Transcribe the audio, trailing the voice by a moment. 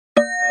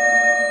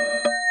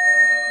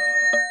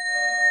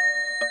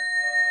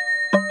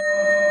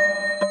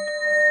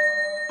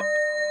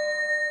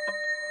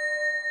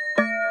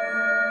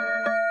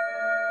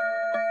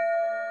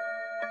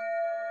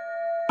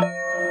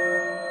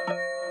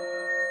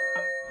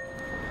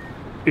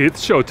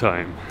It's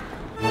showtime.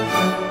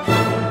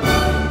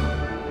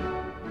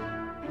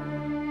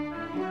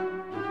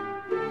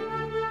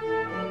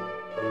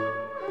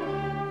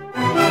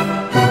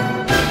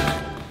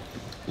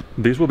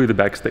 This will be the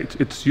backstage.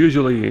 It's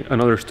usually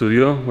another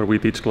studio where we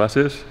teach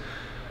classes,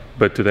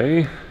 but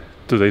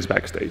today's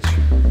backstage.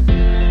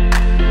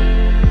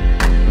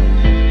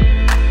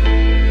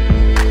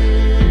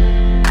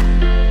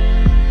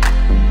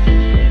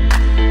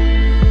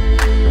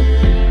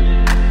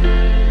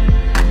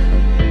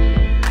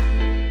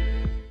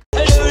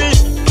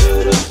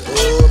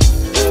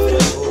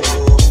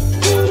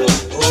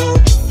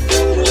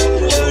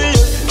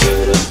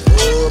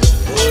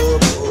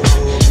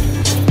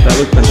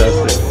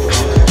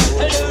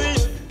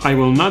 I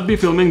will not be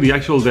filming the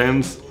actual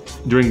dance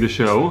during the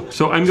show,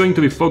 so I'm going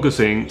to be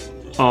focusing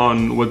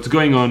on what's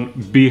going on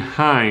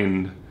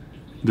behind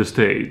the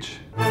stage.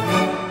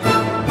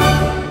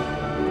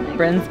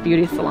 Bryn's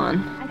beauty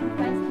salon.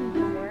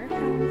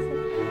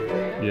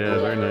 Yeah,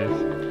 very nice.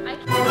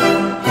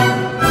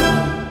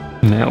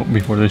 Now,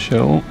 before the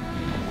show,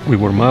 we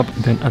warm up,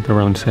 then at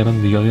around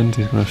 7 the audience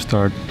is gonna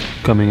start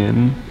coming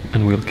in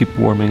and we'll keep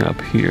warming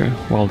up here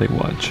while they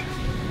watch.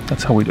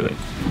 That's how we do it.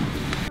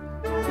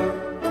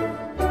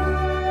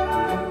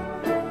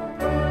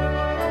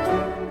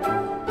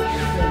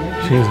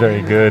 She's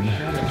very good.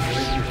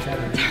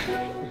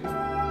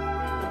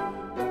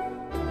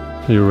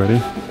 Are you ready?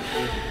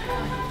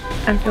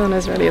 I'm feeling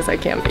as ready as I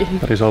can be.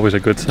 That is always a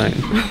good sign.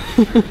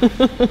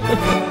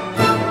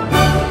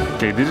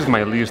 Okay, this is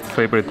my least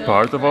favorite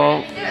part of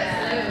all.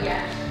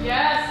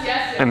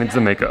 And it's the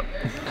makeup.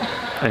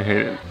 I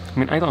hate it. I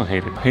mean, I don't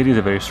hate it. Hate is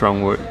a very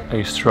strong word.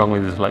 I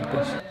strongly dislike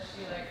this.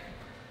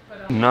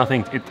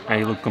 Nothing,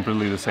 I look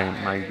completely the same.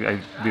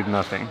 I did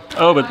nothing.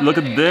 Oh, but look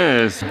at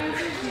this.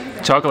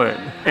 Chocolate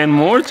and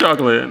more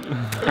chocolate,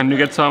 and you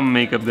get some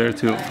makeup there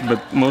too,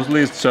 but mostly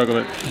it's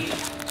chocolate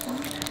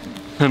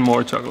and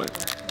more chocolate.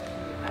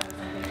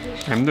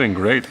 I'm doing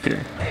great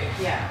here.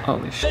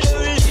 Holy shit.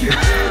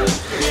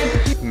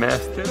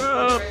 Messed it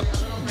up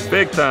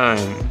big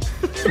time.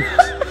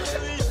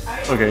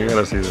 Okay, you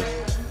gotta see this.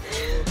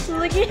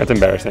 That's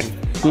embarrassing.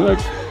 Look,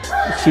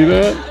 see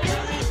that?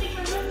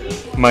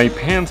 My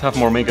pants have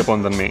more makeup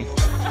on than me.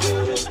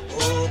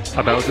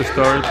 About to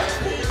start.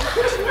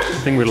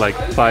 I think we're like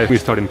 5. We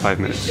start in 5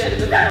 minutes.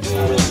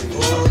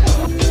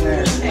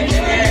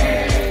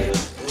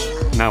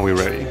 Now we're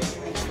ready.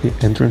 The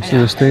entrance to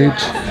the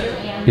stage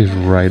is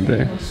right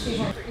there.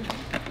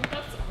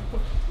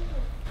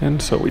 And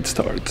so it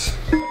starts.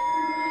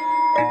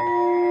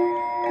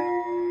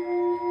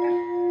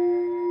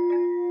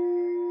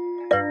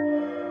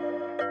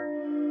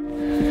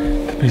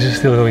 The piece is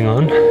still going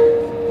on,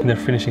 and they're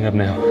finishing up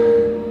now.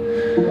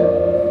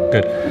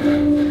 Good.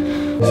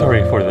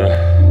 Sorry for the...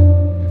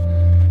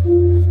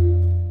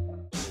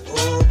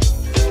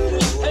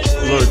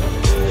 Look,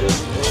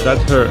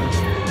 that's her.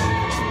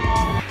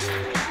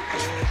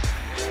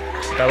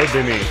 That would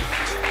be me.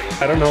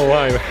 I don't know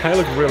why, but I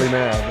look really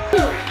mad.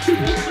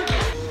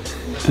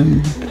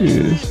 And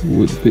this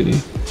would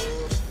be...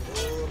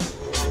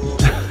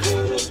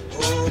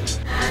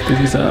 This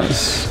is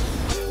us.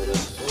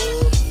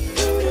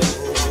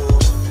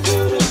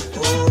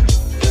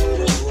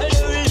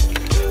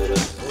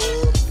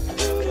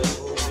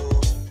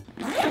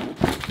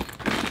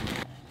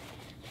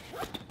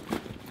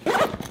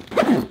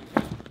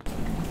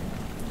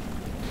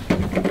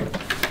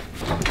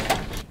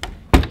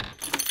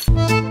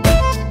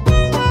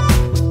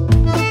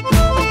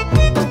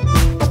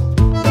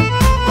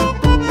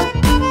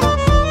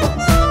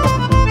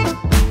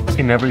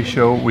 In every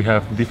show we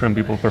have different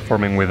people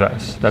performing with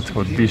us. That's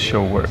how this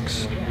show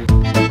works.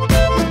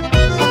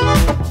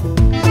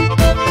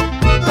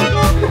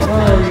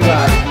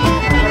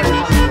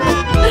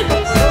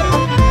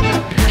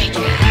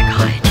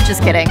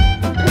 Just kidding.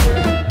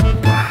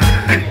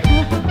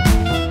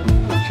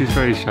 She's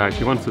very shy.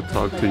 She wants to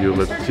talk to you,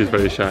 but she's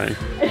very shy.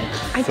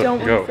 I So,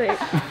 don't go. want to say.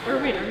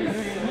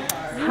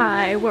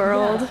 Hi,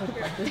 world.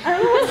 I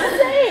don't want to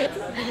say it.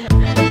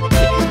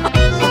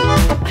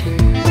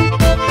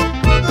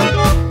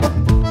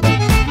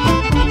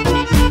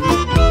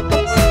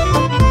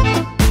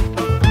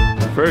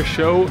 First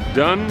show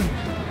done.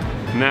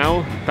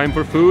 Now time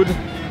for food,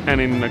 and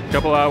in a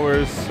couple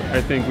hours I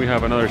think we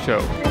have another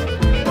show.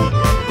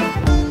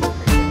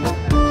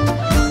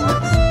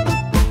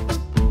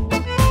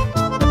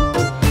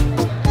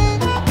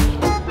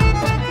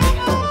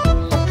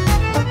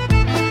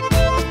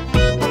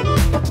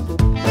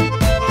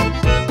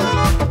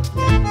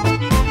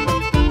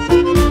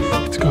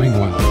 It's going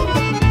well.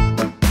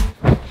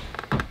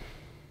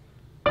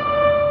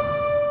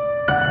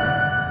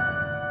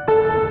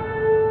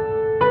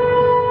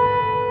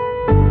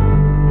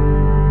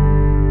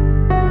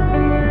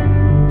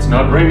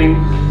 Not raining.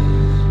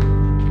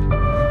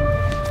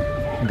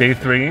 Day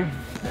 3,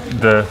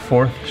 the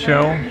 4th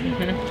show.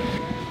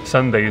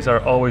 Sundays are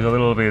always a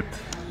little bit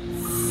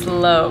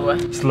slow.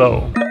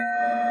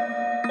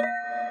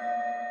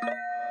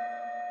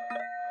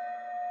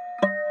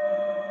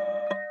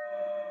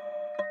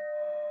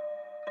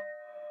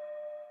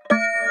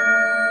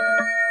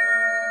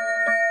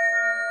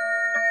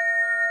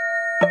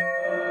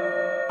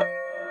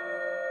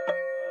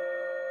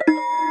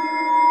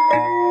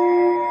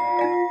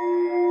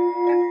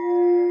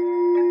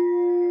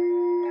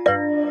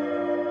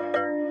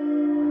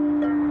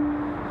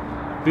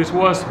 This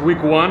was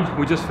week 1.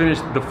 We just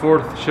finished the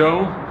 4th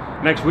show.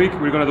 Next week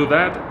we're gonna do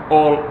that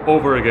all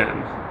over again.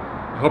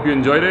 I hope you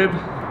enjoyed it.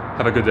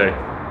 Have a good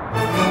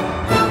day.